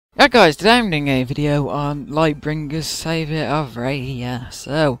Alright guys, today I'm doing a video on Lightbringers Saviour of Raia.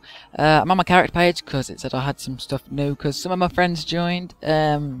 So, I'm on my character page because it said I had some stuff new because some of my friends joined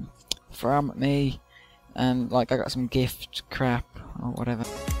from me and like I got some gift crap or whatever.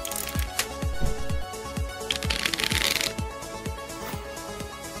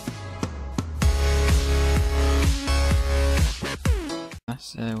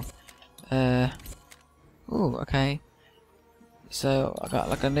 So, ooh, okay. So I got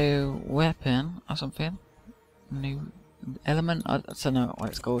like a new weapon or something, new element. I don't know what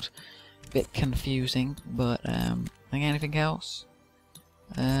it's called. A bit confusing, but think anything else?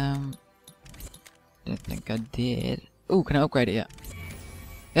 Don't think I did. Ooh, can I upgrade it yet?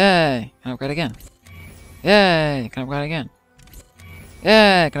 Yay! Can I upgrade again? Yay! Can I upgrade again?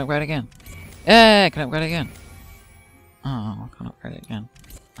 Yay! Can I upgrade again? Yay! Can I upgrade again? Oh, I can't upgrade it again.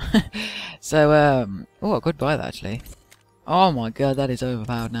 So oh, I could buy that actually. Oh my god, that is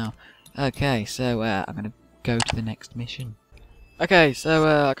overpowered now. Okay, so I'm gonna go to the next mission. Okay, so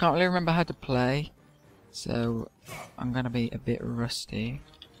I can't really remember how to play, so I'm gonna be a bit rusty.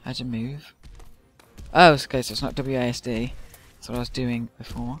 How to move? Oh, okay, so it's not WASD. That's what I was doing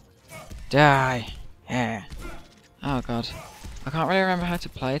before. Die! Yeah. Oh god. I can't really remember how to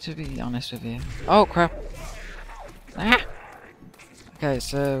play, to be honest with you. Oh crap! Ah! Okay,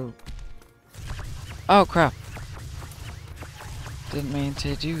 so... Oh crap! Didn't mean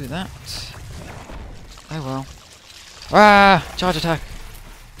to do that. Oh well. Ah! Charge attack!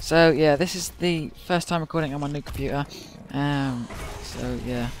 So yeah, this is the first time recording on my new computer. So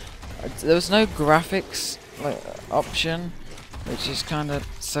yeah. There was no graphics like option, which is kind of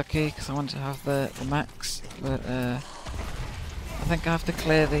sucky because I want to have the max. But I think I have to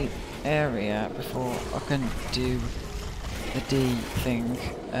clear the area before I can do the D thing.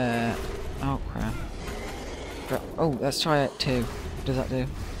 Oh crap. Oh, let's try it too. What does that do?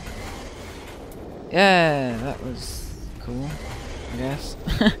 Yeah, that was cool, I guess.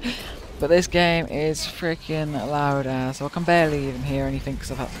 But this game is freaking loud as, so I can barely even hear anything because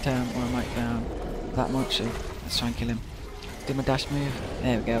I've had to turn my mic down that much. So let's try and kill him. Do my dash move.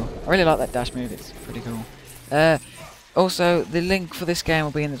 There we go. I really like that dash move, it's pretty cool. Also, the link for this game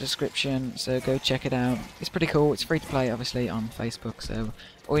will be in the description, so go check it out. It's pretty cool. It's free to play, obviously, on Facebook, so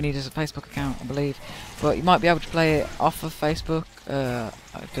all you need is a Facebook account, I believe. But you might be able to play it off of Facebook. I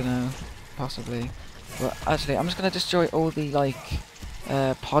don't know, possibly. But actually, I'm just going to destroy all the, like,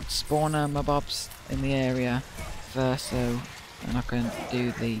 pod spawner mobs in the area first, so then I can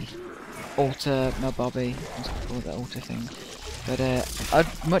do the altar mobobby. What's it called, the altar thing. But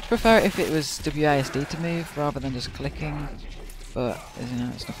I'd much prefer it if it was WASD to move rather than just clicking. But you know,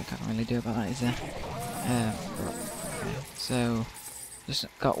 there's nothing I can really do about that, is there? Okay. So just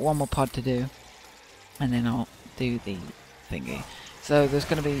got one more pod to do, and then I'll do the thingy. So there's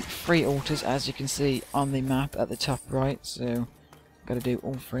going to be 3 altars, as you can see on the map at the top right. So got to do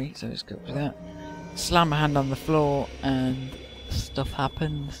all 3. So let's go to that. Slam my hand on the floor, and stuff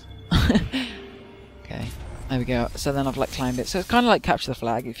happens. Okay. There we go. So then I've like climbed it. So it's kind of like capture the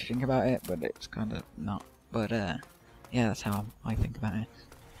flag if you think about it, but it's kind of not. But yeah, that's how I think about it.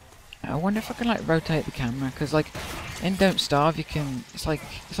 I wonder if I can like rotate the camera because like in Don't Starve you can. It's like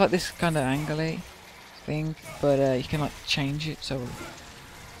this kind of angle-y thing, but you can like change it. So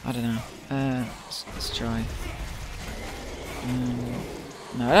I don't know. Let's try.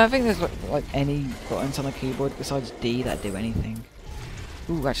 No, I don't think there's like any buttons on the keyboard besides D that do anything.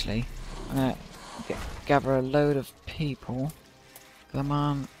 Ooh, actually, I'm gonna gather a load of people. Come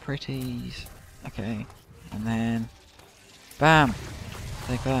on, pretties. Okay, and then bam,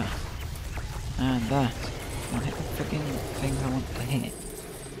 take that and that. Come on, hit the freaking things I want to hit.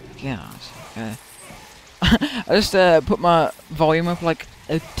 Gosh, okay. I just put my volume up like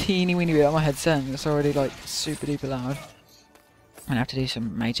a teeny weeny bit on my headset, and it's already like super duper loud. I'm gonna have to do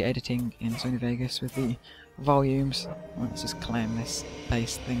some major editing in Sony Vegas with the volumes. Let's just claim this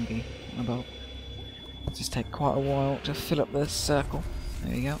bass thingy about. It'll just take quite a while to fill up the circle.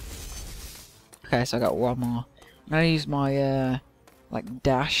 There you go. Okay, so I got one more. I'm gonna use my like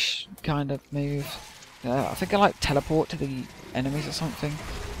dash kind of move. I think I like teleport to the enemies or something.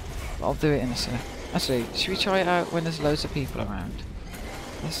 But I'll do it in a sec. Actually, should we try it out when there's loads of people around?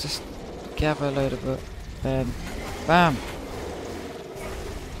 Let's just gather a load of it. Then, bam!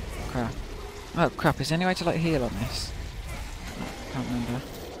 Crap. Oh crap! Is there any way to like heal on this? I can't remember.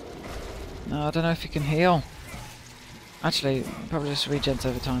 No, I don't know if you can heal. Actually, it probably just regens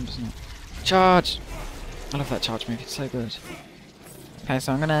over time, doesn't it? Charge! I love that charge move, it's so good. Okay,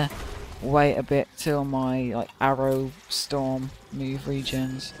 so I'm gonna wait a bit till my like arrow storm move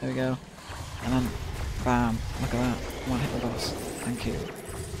regens. There we go. And then bam, look at that. One hit the boss. Thank you.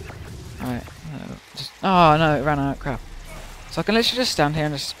 Alright. Oh no, it ran out. Crap. So I can literally just stand here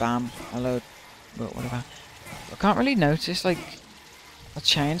and just spam a load. But whatever. I can't really notice like a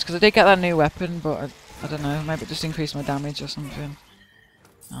change because I did get that new weapon, but I don't know. Maybe it just increased my damage or something.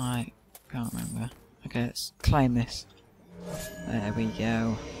 I can't remember. Okay, let's claim this. There we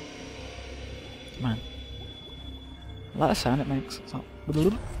go. Come on. I like the sound it makes. It's like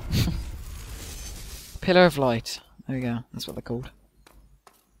Pillar of Light. There we go. That's what they're called.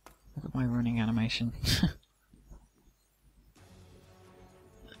 Look at my running animation.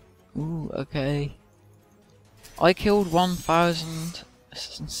 Ooh, okay. I killed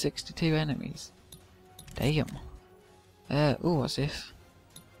 1,062 enemies. Damn. Ooh, what's this?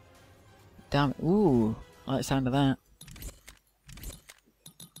 Damn. Ooh, I like the sound of that.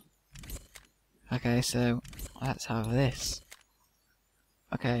 Okay, so let's have this.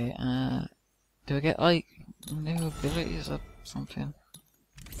 Okay, do I get like new abilities or something?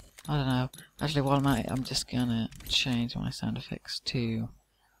 I don't know. Actually, while I'm at it, I'm just gonna change my sound effects to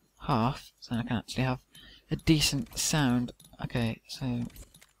half, so I can actually have a decent sound. Okay, so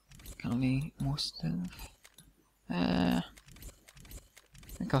got any more stuff? I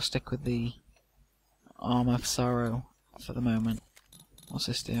think I'll stick with the Arm of Sorrow for the moment. What's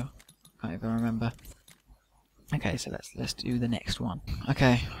this do? Can't even remember. Okay, so let's do the next one.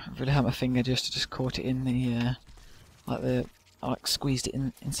 Okay, I really had my finger just caught it in the I like squeezed it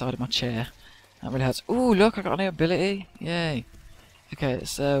inside of my chair. That really hurts. Ooh, look, I got a new ability. Yay. Okay,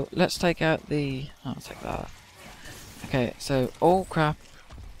 so let's take out the... I'll take that. Okay, so... Oh, crap.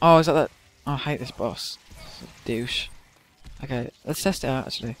 Oh, is that... Oh, I hate this boss. It's a douche. Okay, let's test it out,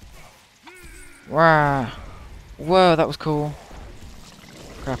 actually. Wow. Whoa, that was cool.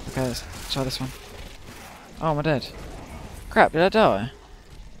 Crap, okay, let's try this one. Oh, am I dead? Crap, did I die?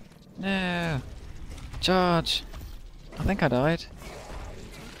 No. Charge. I think I died.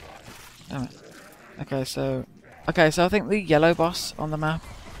 Damn it. Okay, so I think the yellow boss on the map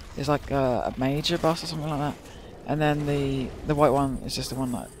is like a major boss or something like that, and then the white one is just the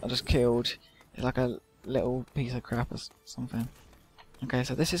one that I just killed. It's like a little piece of crap or something. Okay,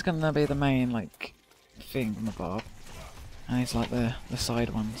 so this is gonna be the main like thing on the bob, and it's like the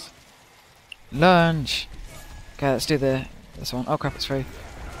side ones. Lunge. Okay, let's do this one. Oh crap, it's free.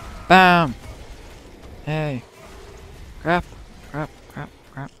 Bam. Hey. Crap. Crap. Crap.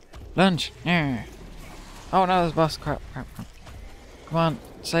 Crap. Lunge. Yeah. Oh no, there's a boss. Crap, crap, crap. Come on,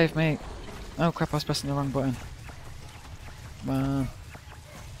 save me. Oh crap, I was pressing the wrong button. Come on.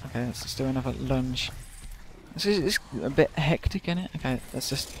 Okay, let's just do another lunge. This is a bit hectic, isn't it? Okay, let's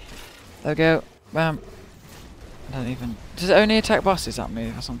just... There we go. Bam. I don't even... Does it only attack bosses, that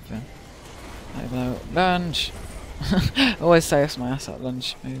move, or something? I don't know. Lunge! Always saves my ass, that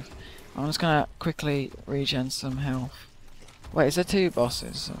lunge move. I'm just gonna quickly regen some health. Wait, is there two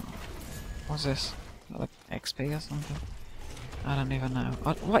bosses? What's this? Like XP or something? I don't even know.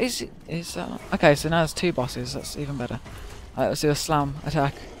 What is it? Is that... Okay, so now there's two bosses. That's even better. Alright, let's do a slam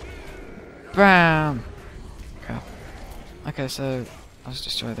attack. Bam! Crap. Okay, so let's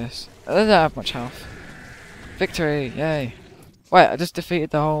destroy this. I don't have much health. Victory! Yay! Wait, I just defeated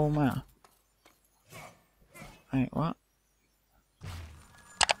the whole map. Wait, what?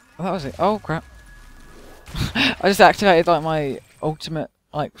 Oh, that was it. Oh crap! I just activated like my ultimate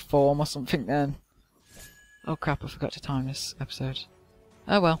like form or something then. Oh crap, I forgot to time this episode.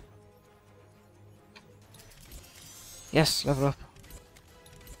 Oh well. Yes, level up.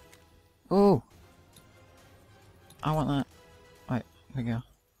 Ooh! I want that. Wait, here we go.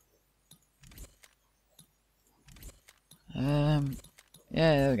 Yeah,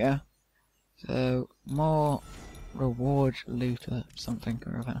 there we go. So, more reward loot or something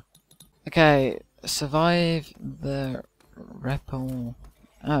or other. Okay, survive the repel...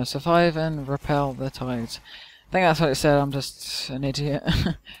 Oh, survive and repel the tides. I think that's what it said, I'm just an idiot.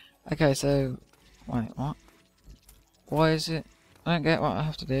 Okay, so... Wait, what? Why is it... I don't get what I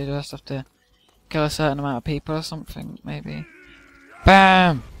have to do. Do I just have to kill a certain amount of people or something, maybe?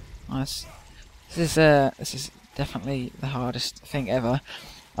 BAM! Nice. This is definitely the hardest thing ever.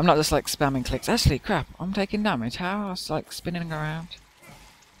 I'm not just like spamming clicks. Actually, crap, I'm taking damage. How? I was like spinning around.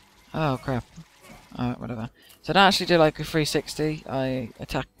 Oh, crap. Alright, whatever. So I don't actually do like a 360. I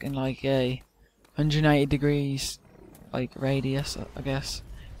attack in like a 180 degrees like radius, I guess.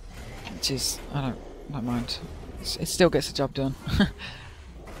 Which is, I don't mind. It still gets the job done.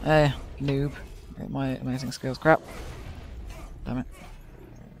 Noob. Get my amazing skills. Crap. Damn it.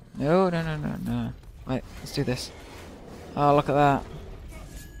 No, no, no, no, no. Wait, let's do this. Oh, look at that.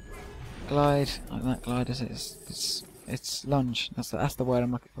 Glide. Like that glide, is it? It's lunge. That's the word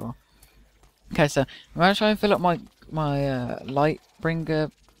I'm looking for. Okay, so I'm gonna try and fill up my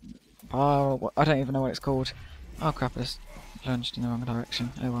Lightbringer Oh, I don't even know what it's called. Oh crap, I just lunged in the wrong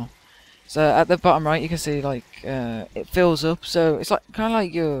direction. Oh well. So at the bottom right you can see like it fills up, so it's like kind of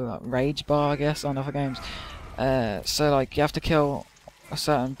like your rage bar I guess on other games. So like you have to kill a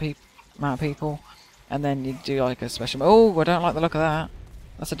certain amount of people and then you do like a special... Oh, I don't like the look of that.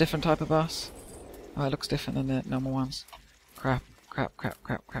 That's a different type of boss. Oh, it looks different than the normal ones. Crap, crap, crap,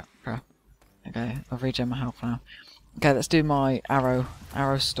 crap, crap, crap. Okay, I've regen my health now. Okay, let's do my arrow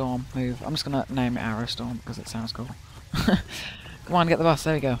storm move. I'm just gonna name it arrow storm because it sounds cool. Come on, get the boss.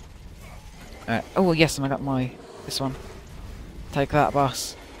 There we go. Alright. Oh yes, and I got this one. Take that,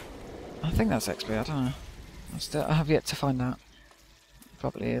 boss. I think that's XP. I don't know. I have yet to find out. It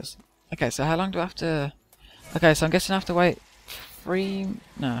probably is. Okay, so how long do I have to? Okay, so I'm guessing I have to wait 3.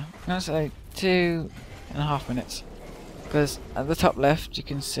 No, I'm gonna say 2.5 minutes. Because at the top left you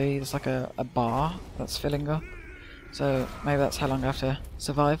can see there's like a bar that's filling up. So maybe that's how long I have to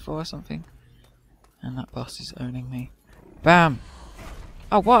survive for or something. And that boss is owning me. Bam!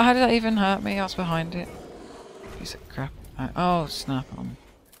 Oh, what? How did that even hurt me? I was behind it. Piece of crap. Oh, snap on.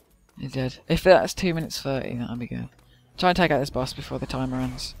 You're dead. If that's 2 minutes 30, that'll be good. Try and take out this boss before the timer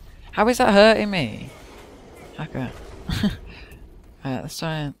ends. How is that hurting me? Okay. Let's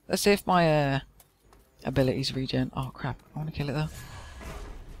try and... Let's see if my abilities regen. Oh, crap. I want to kill it, though.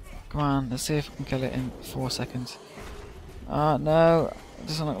 Come on. Let's see if I can kill it in 4 seconds. Oh, no. It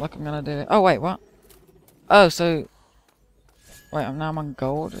doesn't look like I'm going to do it. Oh, wait, what? Oh, so... Wait, I'm now on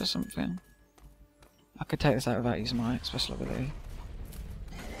gold or something. I could take this out without using my special ability.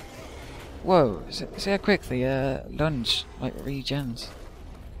 Whoa, see how quick the lunge like regens.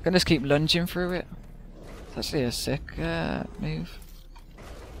 I can just keep lunging through it. It's actually a sick move.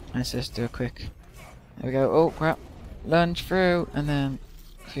 Let's just do a quick. There we go. Oh crap! Lunge through and then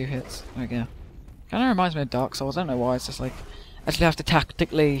a few hits. There we go. Kind of reminds me of Dark Souls. I don't know why. It's just like actually have to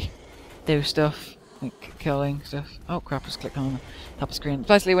tactically do stuff. Like killing stuff. Oh crap, I just clicked on the top of the screen.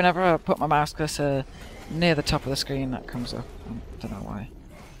 Basically whenever I put my mouse cursor near the top of the screen that comes up. I don't know why.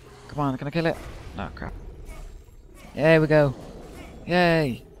 Come on, can I kill it? No, crap. There we go.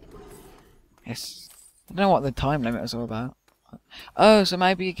 Yay! Yes. I don't know what the time limit was all about. Oh, so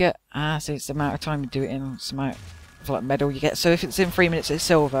maybe you get... Ah, see, it's the amount of time you do it in, it's the amount of like, medal you get. So if it's in 3 minutes, it's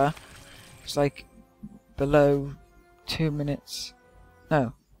silver. It's like below 2 minutes.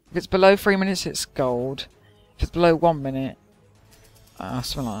 No. If it's below 3 minutes, it's gold. If it's below 1 minute,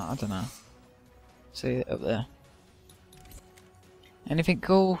 something like that. I don't know. See it up there. Anything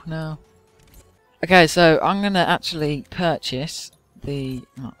cool? No. Okay, so I'm gonna actually purchase the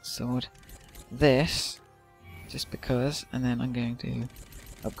sword. This, just because, and then I'm going to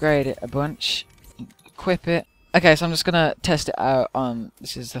upgrade it a bunch, equip it. Okay, so I'm just gonna test it out on.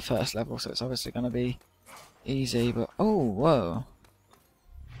 This is the first level, so it's obviously gonna be easy. But oh, whoa.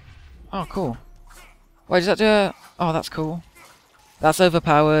 Oh, cool. Wait, does that do a... Oh, that's cool. That's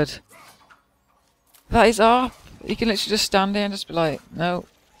overpowered. That is up. You can literally just stand there and just be like, no,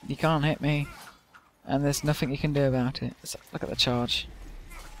 you can't hit me. And there's nothing you can do about it. Look at the charge.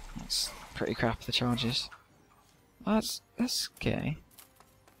 That's pretty crap, the charges. Oh, that's scary.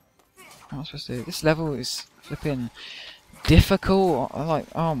 What am I supposed to do? This level is flipping difficult. I'm like,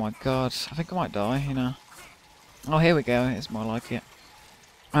 oh my god. I think I might die, you know. Oh, here we go. It's more like it.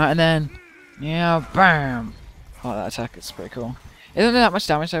 Alright, and then, yeah, bam! I like that attack, it's pretty cool. It doesn't do that much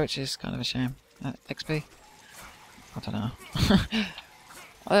damage though, which is kind of a shame. XP? I don't know.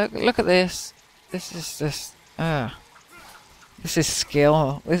 Look at this. This is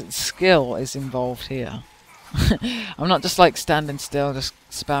skill. Skill is involved here. I'm not just like standing still, just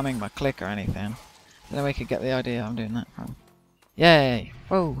spamming my click or anything. Then we could get the idea I'm doing that from. Yay!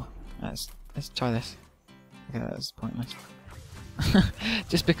 Whoa! Let's try this. Okay, that was pointless.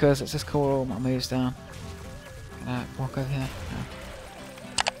 Just because it's just cool all my moves down. Walk over here. No.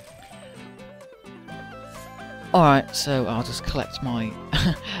 Alright, so I'll just collect my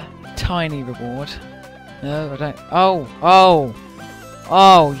tiny reward. No, I don't.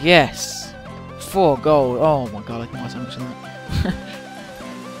 Oh, yes! 4 gold. Oh my god, I can buy so much of that.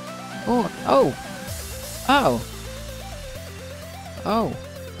 Oh,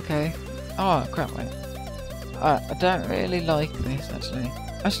 okay. Oh, crap, wait. I don't really like this, actually.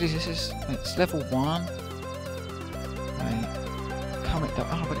 Actually, it's level 1. Right. Comic dive.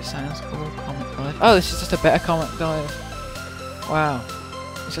 Oh, but it sounds cool. Comic dive. Oh, this is just a better comic dive. Wow.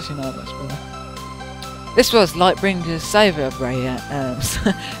 It's actually not much better. This was Lightbringers Saviour of Raia,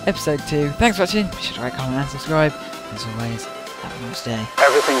 episode 2. Thanks for watching. Be sure to like, comment, and subscribe. As always, have a nice day.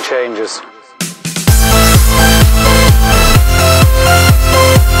 Everything changes.